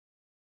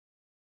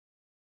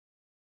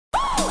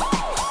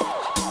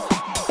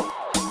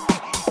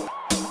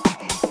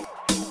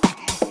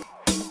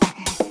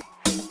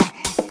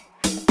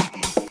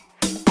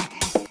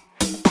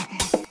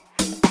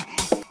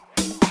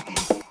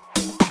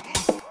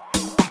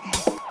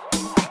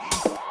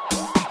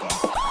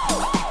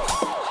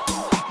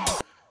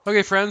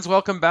Okay, friends,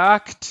 welcome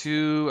back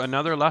to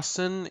another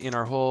lesson in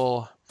our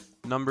whole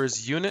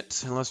numbers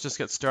unit. And let's just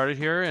get started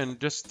here.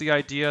 And just the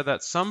idea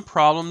that some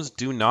problems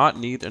do not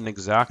need an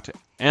exact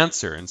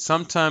answer. And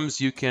sometimes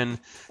you can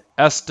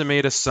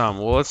estimate a sum.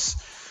 Well, let's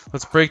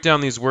break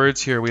down these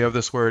words here. We have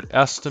this word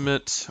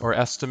estimate or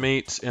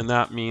estimate, and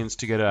that means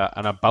to get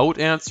an about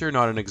answer,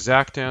 not an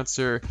exact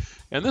answer.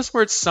 And this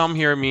word sum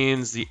here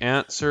means the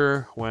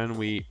answer when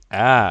we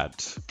add.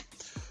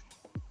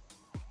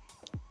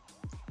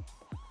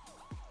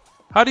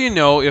 How do you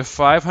know if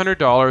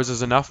 $500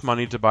 is enough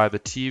money to buy the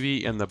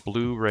TV and the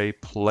Blu-ray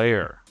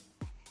player?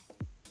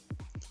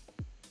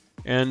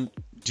 And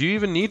do you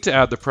even need to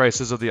add the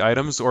prices of the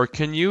items, or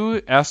can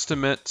you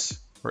estimate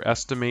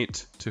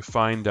to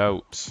find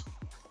out?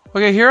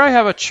 Okay, here I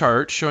have a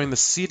chart showing the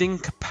seating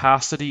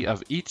capacity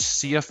of each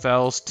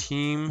CFL's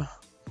team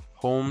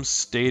home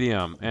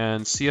stadium.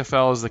 And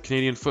CFL is the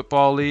Canadian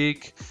Football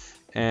League,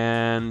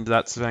 and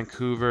that's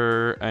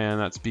Vancouver, and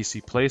that's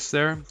BC Place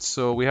there.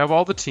 So we have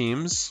all the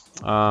teams.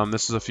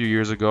 This is a few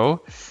years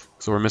ago,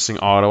 so we're missing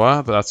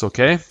Ottawa, but that's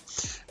okay.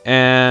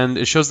 And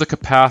it shows the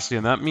capacity,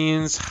 and that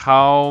means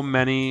how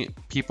many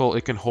people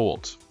it can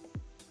hold.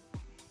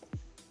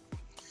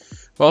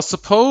 Well,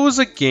 suppose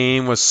a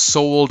game was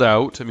sold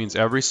out. It means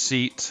every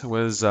ticket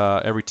was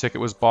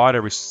bought,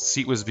 every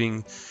seat was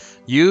being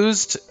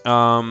used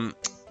in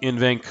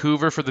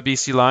Vancouver for the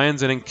BC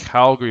Lions and in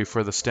Calgary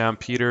for the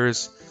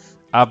Stampeders.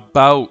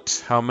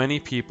 About how many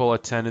people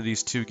attended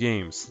these two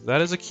games?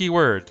 That is a key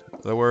word,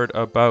 the word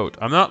about.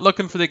 I'm not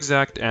looking for the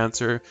exact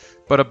answer,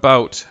 but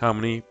about how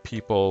many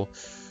people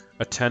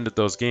attended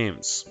those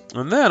games.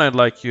 And then I'd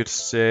like you to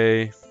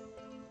say,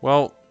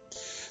 well,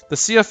 the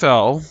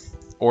CFL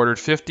ordered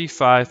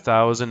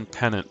 55,000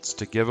 pennants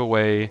to give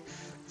away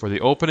for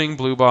the opening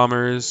Blue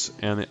Bombers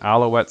and the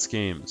Alouettes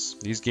games.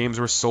 These games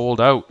were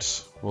sold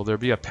out. Will there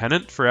be a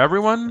pennant for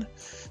everyone?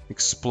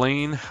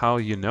 Explain how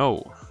you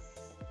know.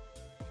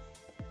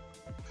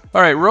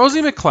 All right,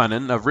 Rosie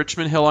McLennan of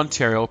Richmond Hill,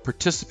 Ontario,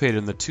 participated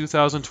in the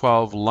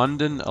 2012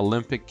 London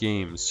Olympic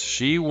Games.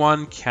 She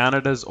won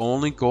Canada's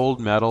only gold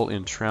medal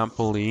in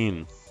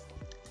trampoline.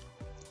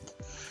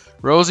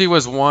 Rosie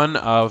was one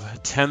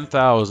of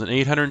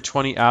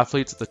 10,820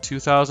 athletes at the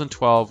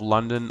 2012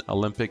 London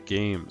Olympic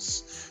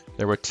Games.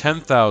 There were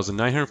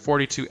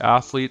 10,942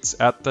 athletes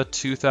at the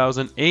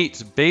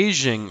 2008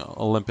 Beijing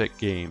Olympic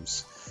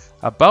Games.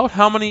 About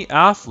how many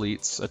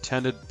athletes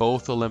attended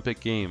both Olympic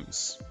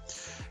Games?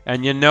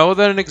 And you know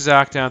that an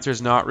exact answer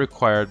is not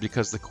required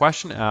because the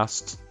question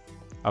asked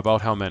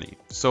about how many.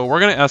 So we're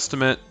going to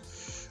estimate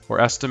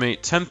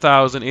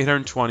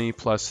 10,820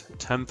 plus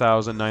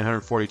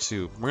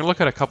 10,942. We're going to look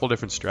at a couple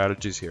different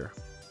strategies here.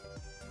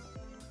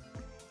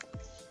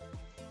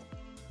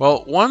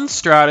 Well, one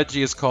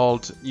strategy is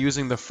called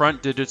using the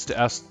front digits to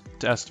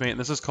estimate, and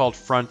this is called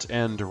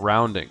front-end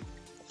rounding.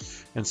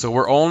 And so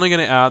we're only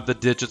going to add the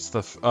digits,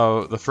 the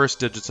first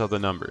digits of the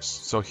numbers.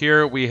 So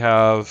here we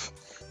have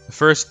the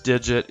first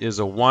digit is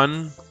a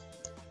 1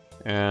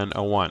 and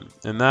a 1.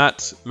 And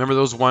that, remember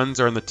those ones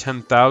are in the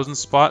 10,000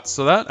 spot,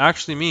 so that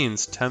actually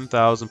means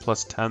 10,000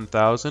 plus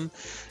 10,000.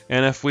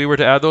 And if we were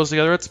to add those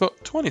together, it's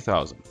about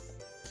 20,000.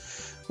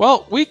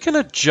 Well, we can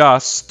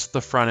adjust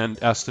the front end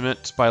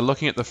estimate by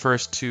looking at the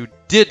first two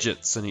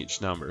digits in each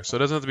number. So it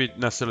doesn't have to be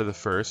necessarily the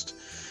first.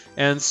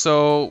 And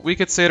so we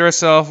could say to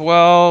ourselves,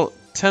 well,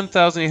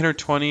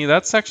 10,820,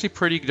 that's actually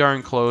pretty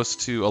darn close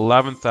to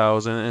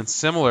 11,000, and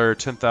similar,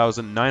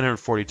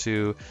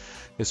 10,942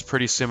 is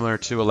pretty similar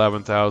to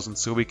 11,000,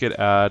 so we could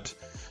add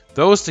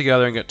those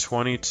together and get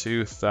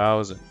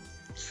 22,000.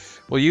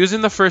 Well,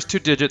 using the first two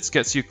digits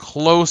gets you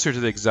closer to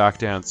the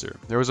exact answer.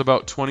 There was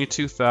about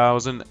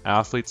 22,000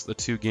 athletes at the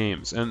two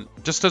games, and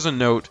just as a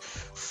note,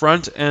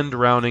 front-end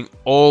rounding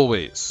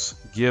always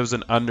gives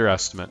an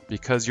underestimate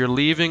because you're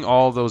leaving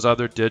all those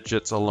other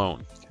digits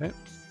alone. Okay.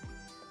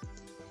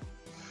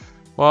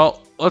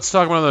 Well, let's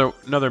talk about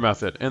another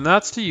method, and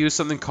that's to use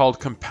something called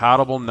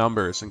compatible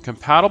numbers. And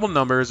compatible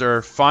numbers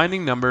are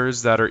finding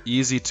numbers that are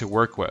easy to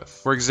work with.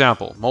 For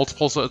example,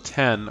 multiples of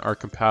 10 are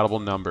compatible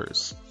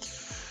numbers.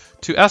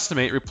 To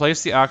estimate,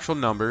 replace the actual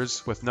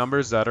numbers with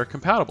numbers that are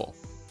compatible.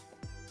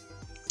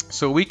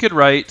 So we could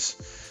write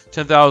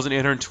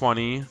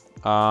 10,820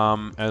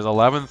 as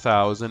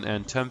 11,000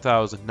 and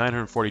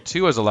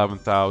 10,942 as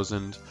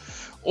 11,000.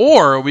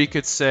 Or we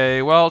could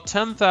say, well,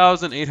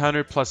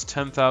 10,800 plus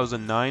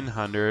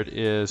 10,900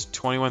 is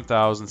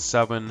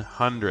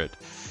 21,700.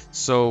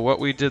 So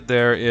what we did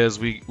there is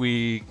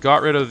we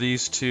got rid of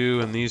these two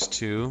and these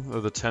two,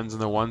 of the tens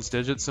and the ones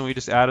digits, and we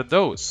just added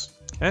those.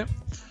 Okay.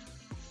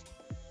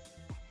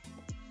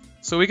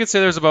 So we could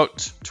say there's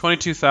about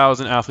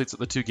 22,000 athletes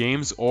at the two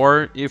games,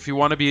 or if you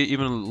want to be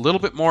even a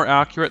little bit more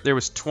accurate, there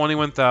was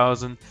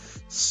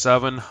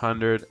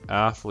 21,700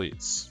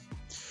 athletes.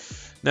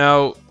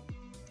 Now,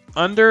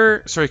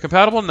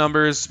 compatible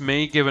numbers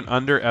may give an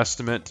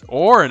underestimate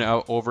or an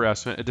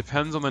overestimate. It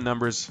depends on the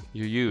numbers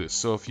you use.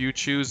 So if you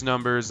choose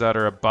numbers that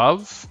are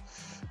above,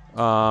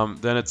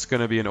 then it's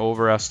going to be an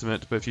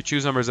overestimate. But if you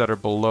choose numbers that are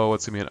below,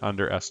 it's going to be an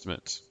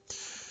underestimate.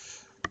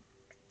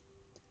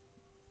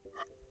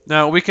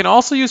 Now, we can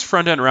also use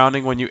front-end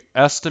rounding when you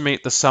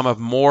estimate the sum of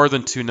more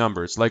than two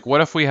numbers. Like, what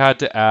if we had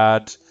to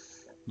add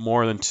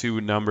more than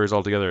two numbers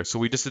altogether? So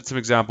we just did some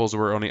examples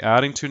where we're only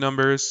adding two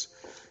numbers.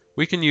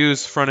 We can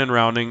use front-end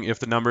rounding if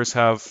the numbers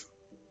have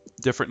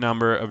different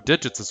number of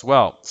digits as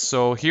well.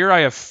 So here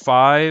I have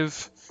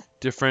 5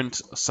 different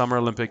Summer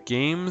Olympic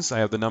Games. I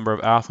have the number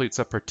of athletes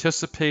that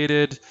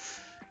participated.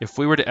 If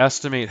we were to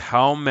estimate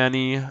how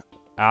many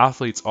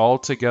athletes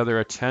altogether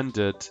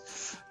attended,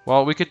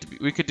 well, we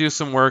could do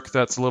some work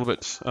that's a little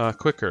bit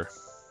quicker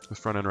with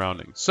front-end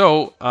rounding.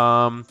 So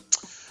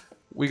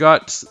we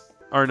got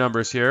our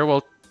numbers here.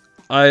 Well,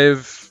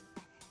 I've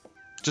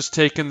just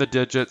taken the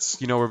digits.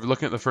 You know, we're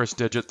looking at the first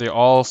digit. They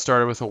all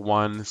started with a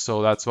 1,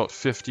 so that's about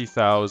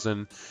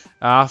 50,000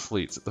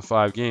 athletes at the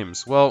 5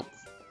 games. Well,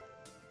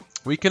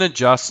 we can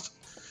adjust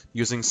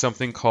using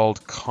something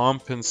called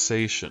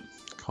compensation.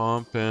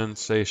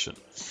 Compensation.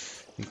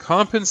 And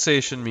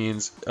compensation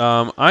means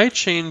I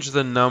change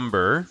the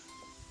number.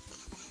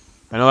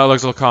 I know that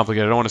looks a little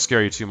complicated. I don't want to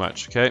scare you too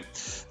much, okay?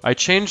 I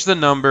change the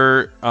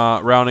number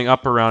rounding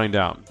up or rounding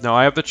down. Now,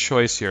 I have the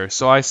choice here.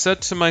 So I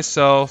said to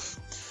myself,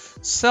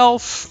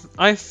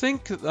 I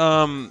think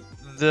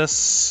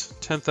this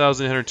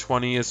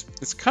 10,820 is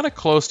kind of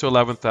close to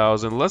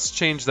 11,000. Let's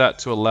change that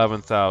to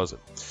 11,000.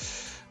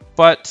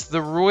 But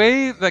the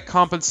way that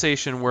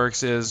compensation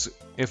works is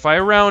if I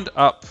round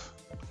up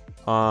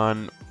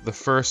on the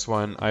first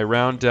one, I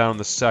round down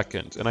the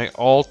second, and I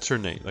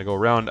alternate. I go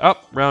round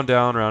up, round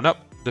down, round up,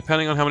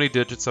 depending on how many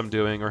digits I'm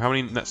doing, or how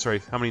many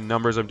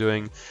numbers I'm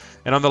doing.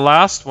 And on the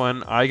last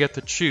one, I get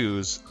to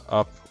choose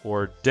up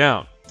or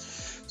down.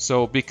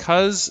 So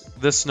because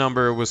this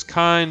number was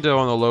kind of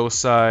on the low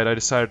side, I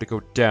decided to go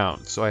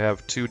down. So I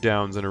have 2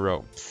 downs in a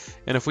row.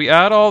 And if we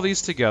add all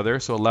these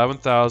together, so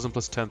 11,000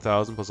 plus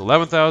 10,000 plus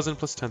 11,000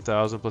 plus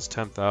 10,000 plus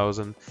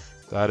 10,000,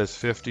 that is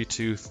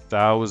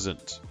 52,000.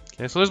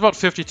 Okay, so there's about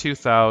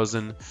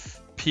 52,000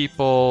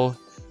 people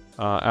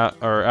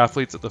or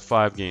athletes at the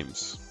 5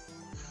 games.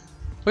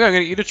 Okay, I'm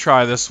going to get you to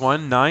try this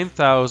one.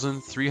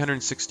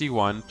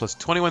 9,361 plus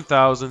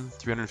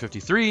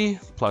 21,353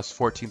 plus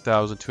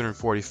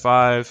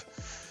 14,245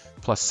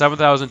 plus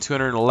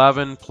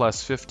 7,211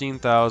 plus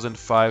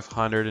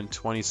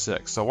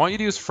 15,526. So I want you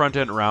to use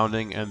front-end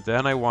rounding, and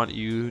then I want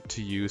you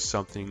to use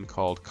something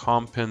called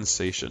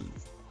compensation.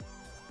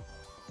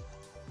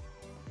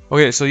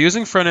 Okay, so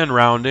using front-end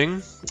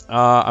rounding,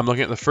 I'm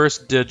looking at the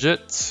first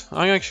digit.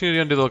 I'm actually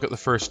going to look at the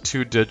first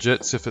 2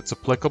 digits if it's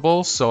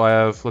applicable. So I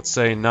have, let's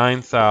say,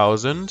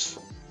 9,000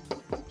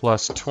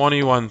 plus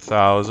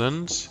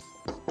 21,000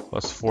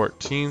 plus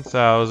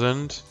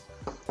 14,000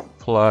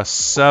 plus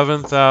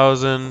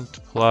 7,000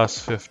 plus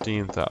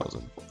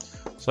 15,000.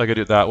 So I could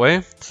do it that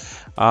way.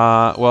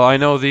 Well, I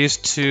know these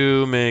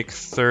 2 make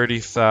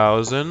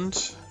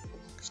 30,000.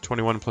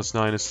 21 plus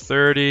 9 is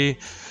 30.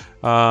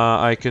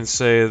 I can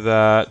say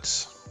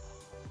that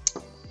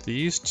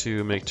these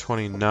 2 make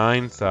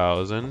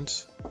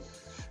 29,000,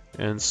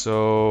 and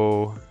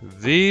so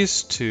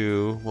these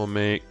 2 will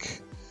make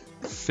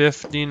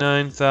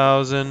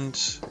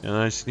 59,000, and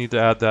I just need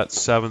to add that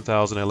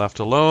 7,000 I left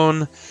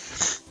alone,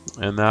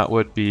 and that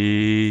would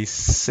be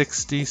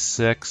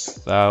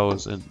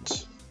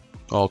 66,000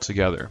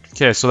 altogether.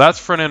 Okay, so that's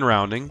front-end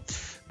rounding,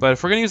 but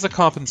if we're going to use the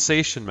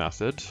compensation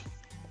method,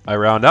 I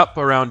round up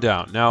or round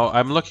down. Now,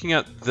 I'm looking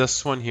at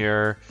this one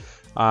here.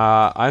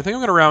 I think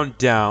I'm going to round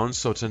down,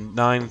 so to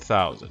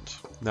 9,000.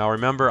 Now,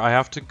 remember, I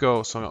have to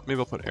go, so maybe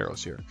I'll put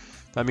arrows here.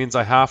 That means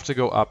I have to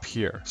go up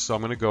here. So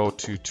I'm going to go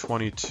to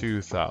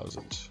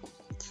 22,000.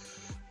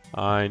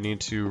 I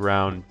need to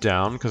round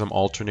down because I'm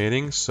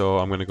alternating, so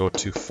I'm going to go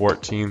to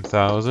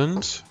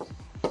 14,000.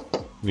 I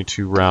need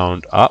to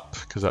round up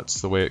because that's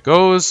the way it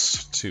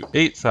goes, to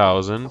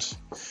 8,000.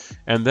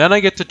 And then I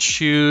get to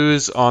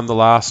choose on the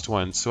last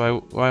one.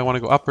 So I want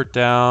to go up or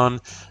down.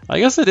 I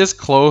guess it is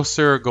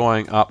closer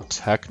going up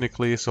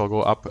technically, so I'll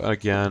go up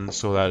again.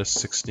 So that is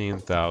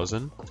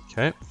 16,000.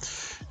 Okay.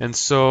 And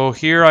so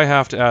here I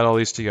have to add all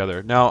these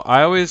together. Now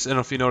I always, and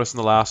if you notice in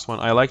the last one,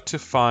 I like to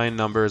find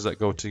numbers that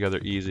go together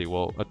easy.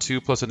 Well, a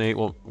 2 plus an 8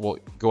 will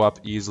go up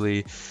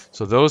easily.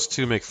 So those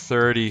 2 make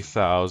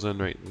 30,000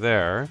 right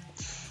there.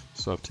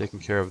 So I've taken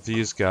care of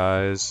these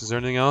guys. Is there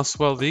anything else?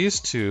 Well,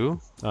 these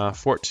 2,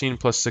 14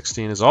 plus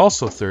 16 is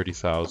also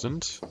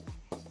 30,000. So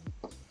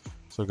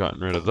I've gotten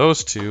rid of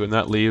those 2, and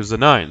that leaves the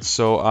 9.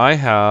 So I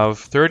have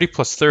 30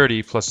 plus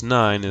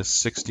 9 is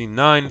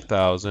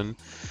 69,000.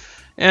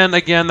 And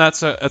again,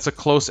 that's a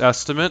close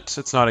estimate.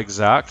 It's not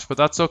exact, but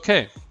that's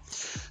okay.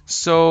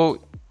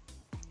 So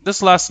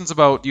this lesson's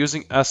about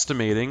using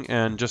estimating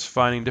and just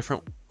finding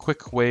different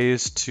quick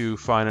ways to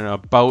find an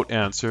about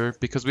answer,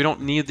 because we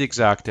don't need the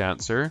exact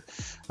answer.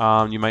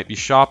 You might be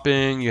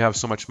shopping, you have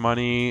so much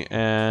money,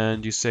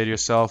 and you say to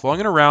yourself, well, I'm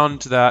going to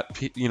round that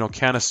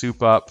can of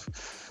soup up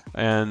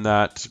and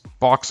that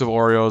box of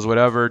Oreos,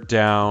 whatever,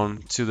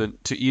 down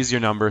to easier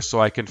numbers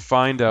so I can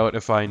find out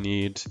if I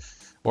need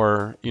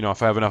or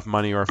if I have enough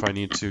money, or if I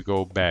need to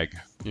go beg.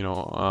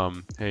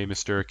 Hey,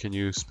 mister, can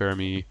you spare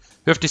me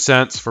 50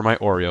 cents for my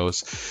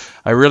Oreos?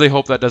 I really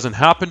hope that doesn't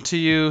happen to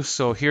you.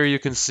 So here you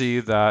can see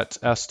that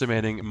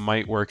estimating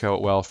might work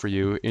out well for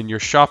you in your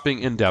shopping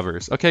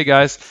endeavors. Okay,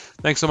 guys,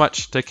 thanks so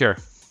much. Take care.